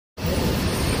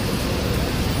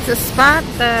To spot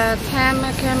the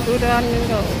Tamakan udon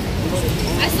noodle.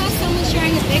 I saw someone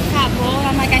sharing a big fat bowl.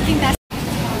 I'm like, I think that's.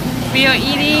 We are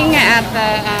eating at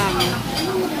the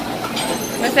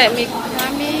what's that?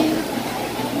 Mikami.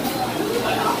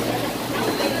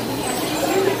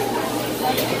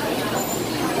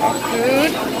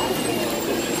 Food.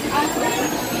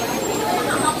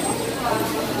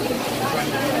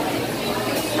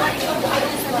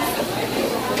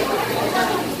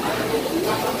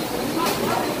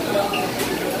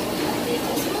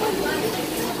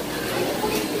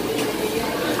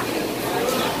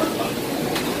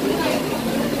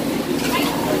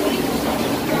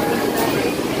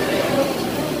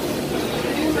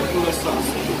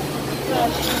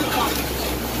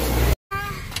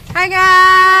 Hi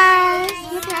guys.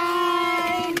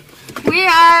 Okay. We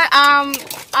are on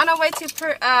our way to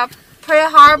Pearl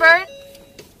Harbor.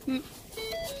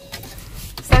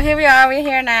 So here we are. We're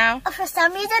here now. For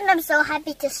some reason, I'm so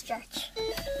happy to stretch.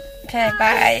 Okay,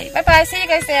 bye. Bye bye. See you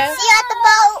guys there. See you at the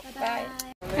boat. Bye.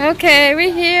 Okay,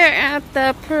 we're here at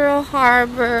the Pearl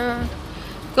Harbor.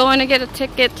 Going to get a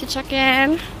ticket to check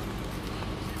in.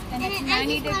 And it's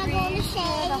 90 degrees, the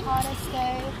hottest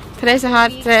day. Today's a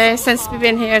hot day since we've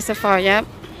been here so far, yep.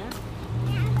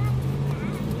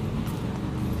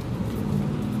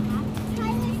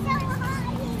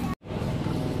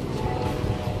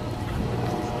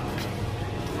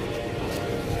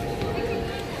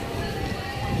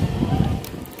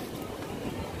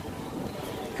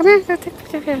 Come here, go take a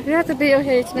picture here. You have to be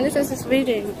okay. Melissa is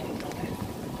reading.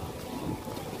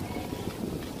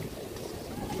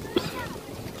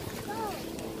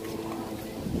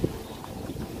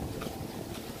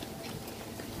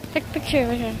 Take a picture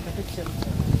over here.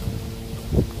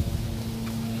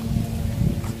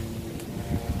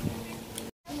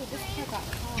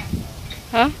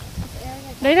 Huh?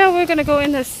 Later we're gonna go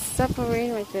in the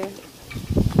submarine right there. I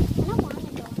don't want to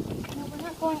go. No, we're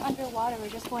not going underwater. We're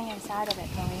just going inside of it,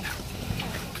 Chloe.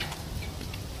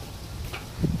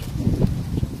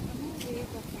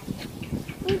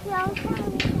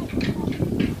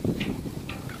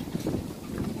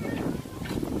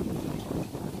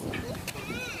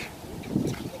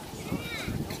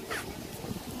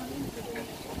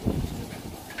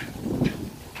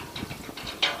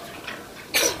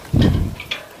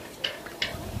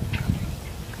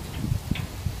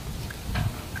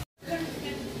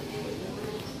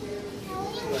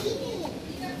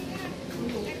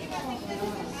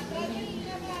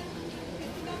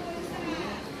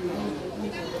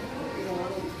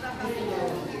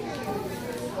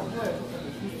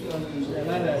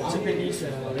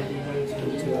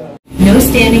 No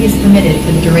standing is permitted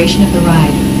for the duration of the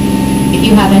ride. If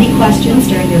you have any questions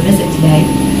during your visit today,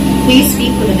 please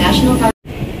speak with the National Guard.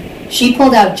 She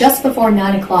pulled out just before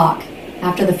 9 o'clock,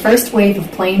 after the first wave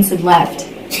of planes had left,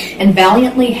 and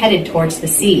valiantly headed towards the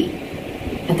sea.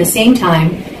 At the same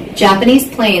time, Japanese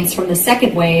planes from the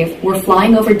second wave were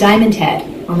flying over Diamond Head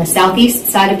on the southeast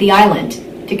side of the island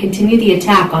to continue the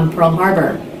attack on Pearl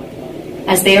Harbor.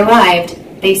 As they arrived,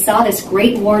 they saw this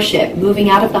great warship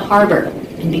moving out of the harbor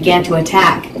and began to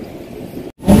attack,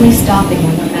 only stopping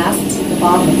when her masts at the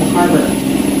bottom of the harbor.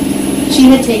 She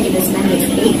had taken as many as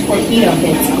 8 torpedo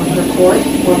hits on her port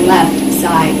or left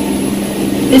side.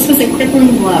 This was a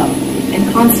crippling blow, and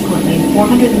consequently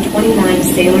 429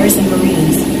 sailors and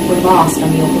Marines were lost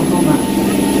on the Oklahoma.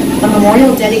 A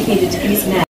memorial dedicated to these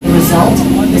men. The result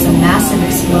was a massive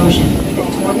explosion that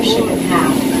tore the ship in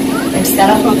half and set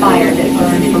off a fire that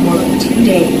burned for more than 2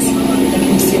 days and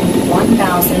consumed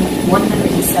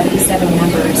 1,177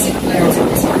 members of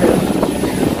Arizona's crew.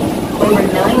 Over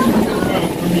 900 men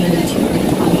remained entombed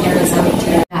on the Arizona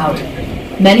today.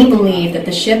 Many believe that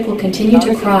the ship will continue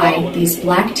to cry these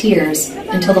black tears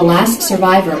until the last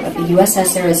survivor of the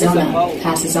USS Arizona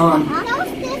passes on.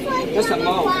 Just a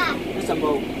boat. Just a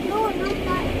boat.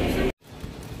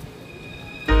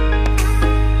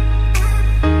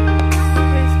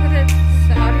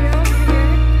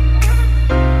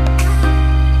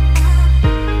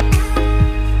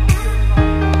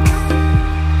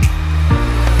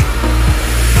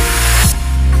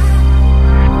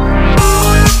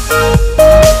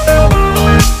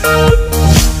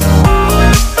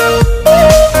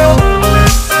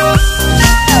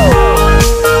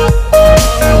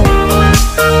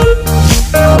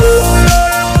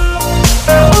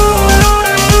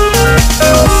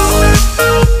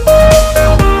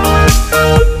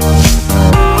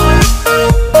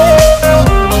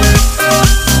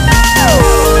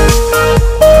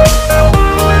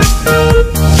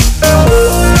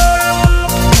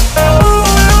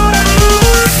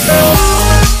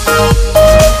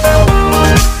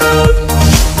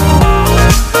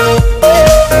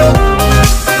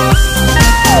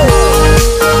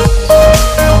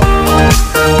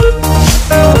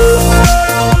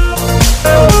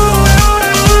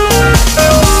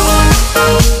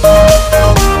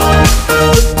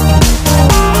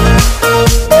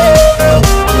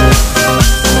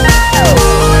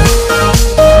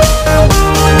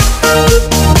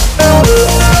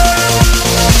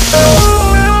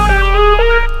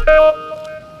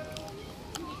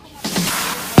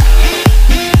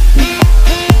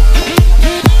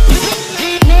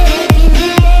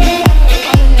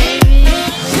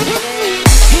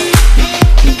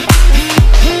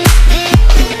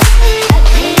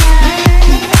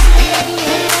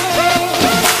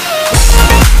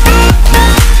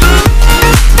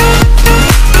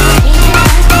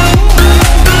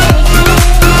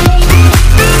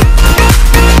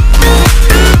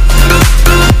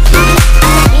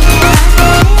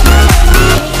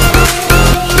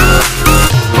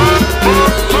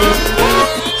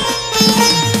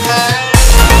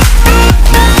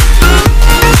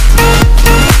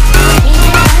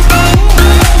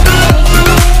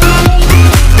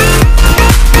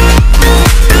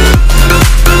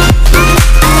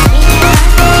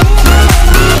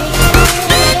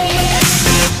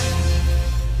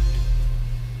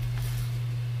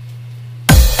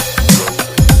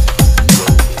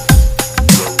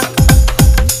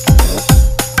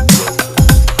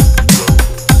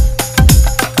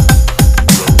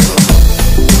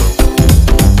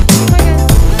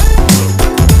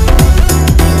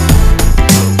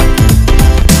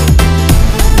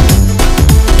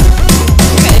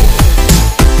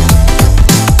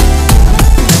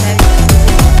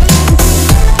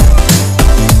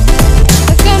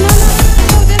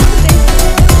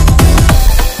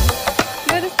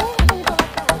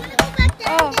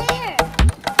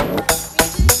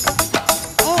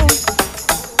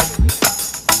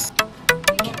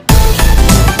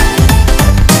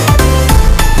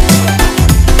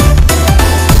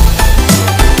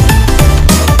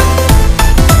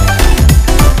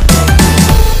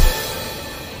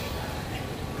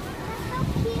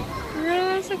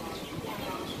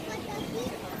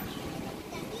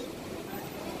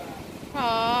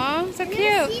 Aww, so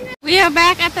cute. We are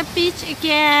back at the beach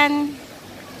again.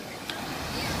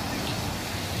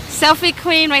 Selfie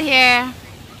queen right here.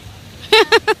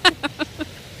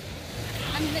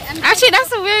 Actually,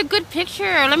 that's a very good picture.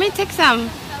 Let me take some.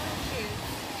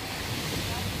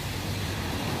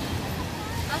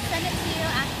 I'll send it to you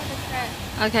after the trip.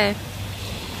 Okay.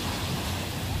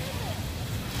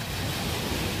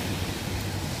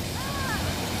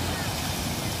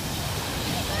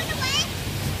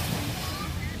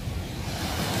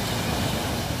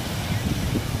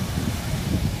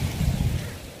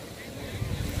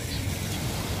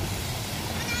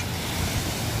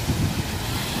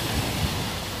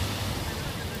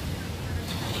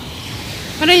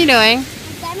 What are you doing? I'm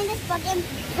grabbing this bucket and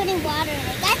putting water in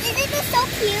it. Guys, isn't this so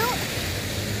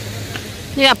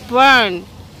cute? Yeah, burn.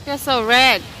 You're so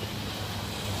red.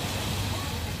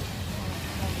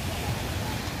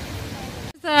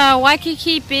 The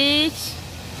Waikiki Beach.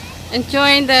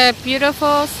 Enjoying the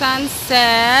beautiful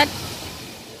sunset.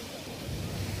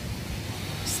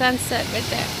 Sunset right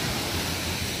there.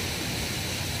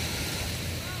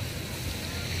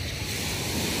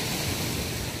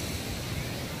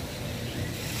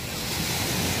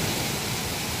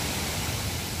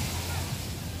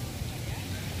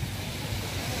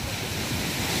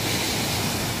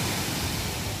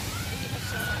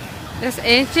 There's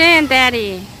AJ and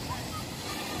Daddy.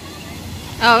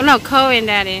 Oh no, Chloe and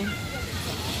Daddy.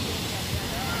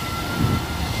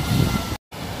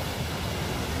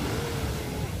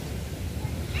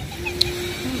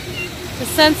 The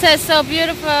sunset's so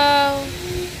beautiful.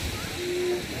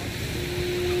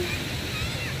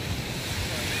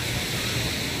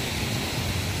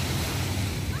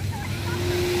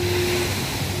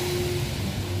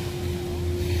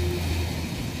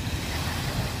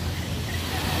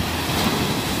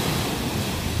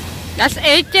 That's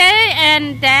AJ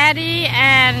and Daddy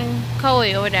and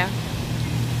Chloe over there.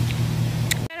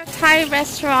 At a Thai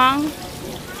restaurant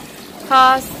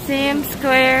called Siam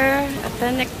Square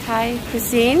Authentic Thai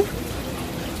Cuisine.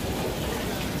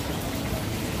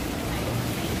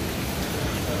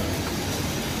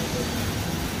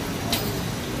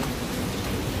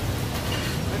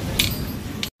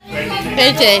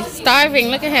 AJ, starving,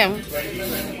 look at him.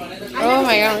 Oh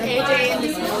my god. AJ in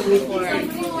this movie before.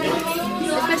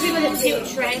 Especially with a cute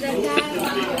tray like that.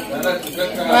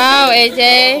 Wow,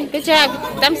 AJ. Good job.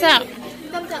 Thumbs up.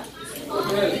 Thumbs up.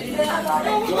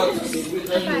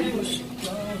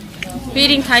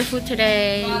 Eating Thai food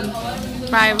today.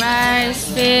 Fried rice,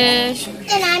 fish,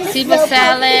 And I'm the seafood slowpoke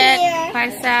salad, here.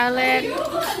 fried salad.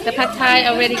 The pad thai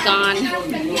already gone.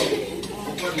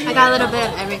 I got a little bit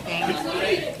of everything. And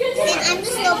I'm the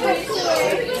slowpoke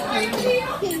here.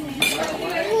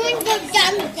 Who's the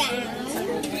dumb down?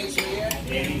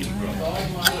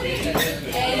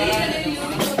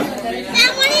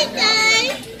 That one is done.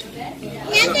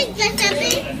 Now it's just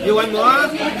something. You want more?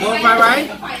 More fried rice?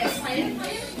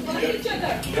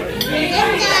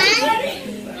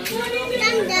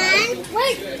 I'm done.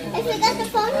 Wait, if we got the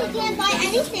phone, we can't buy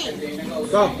anything.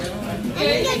 Go. I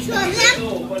didn't get two of them.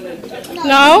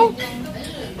 No?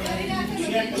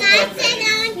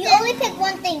 You only pick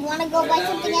one thing. Want to go buy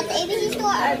something at the ABC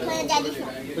store or Planet Daddy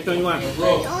store? Which one you want? You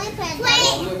only Planet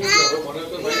Daddy.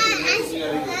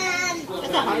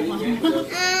 That's a hard one.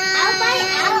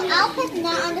 I'll pick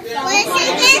not on the phone. What is it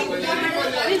again?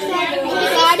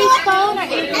 Daddy's phone or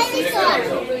ABC store.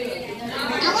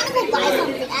 I want to go buy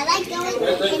something. I like going in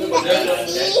the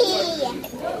AC.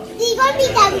 They're going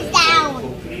to be down.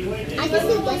 I just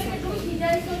do this.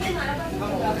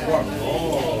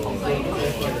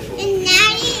 And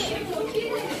Natty.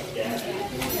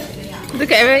 Look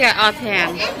at everybody got all tan.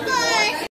 I'm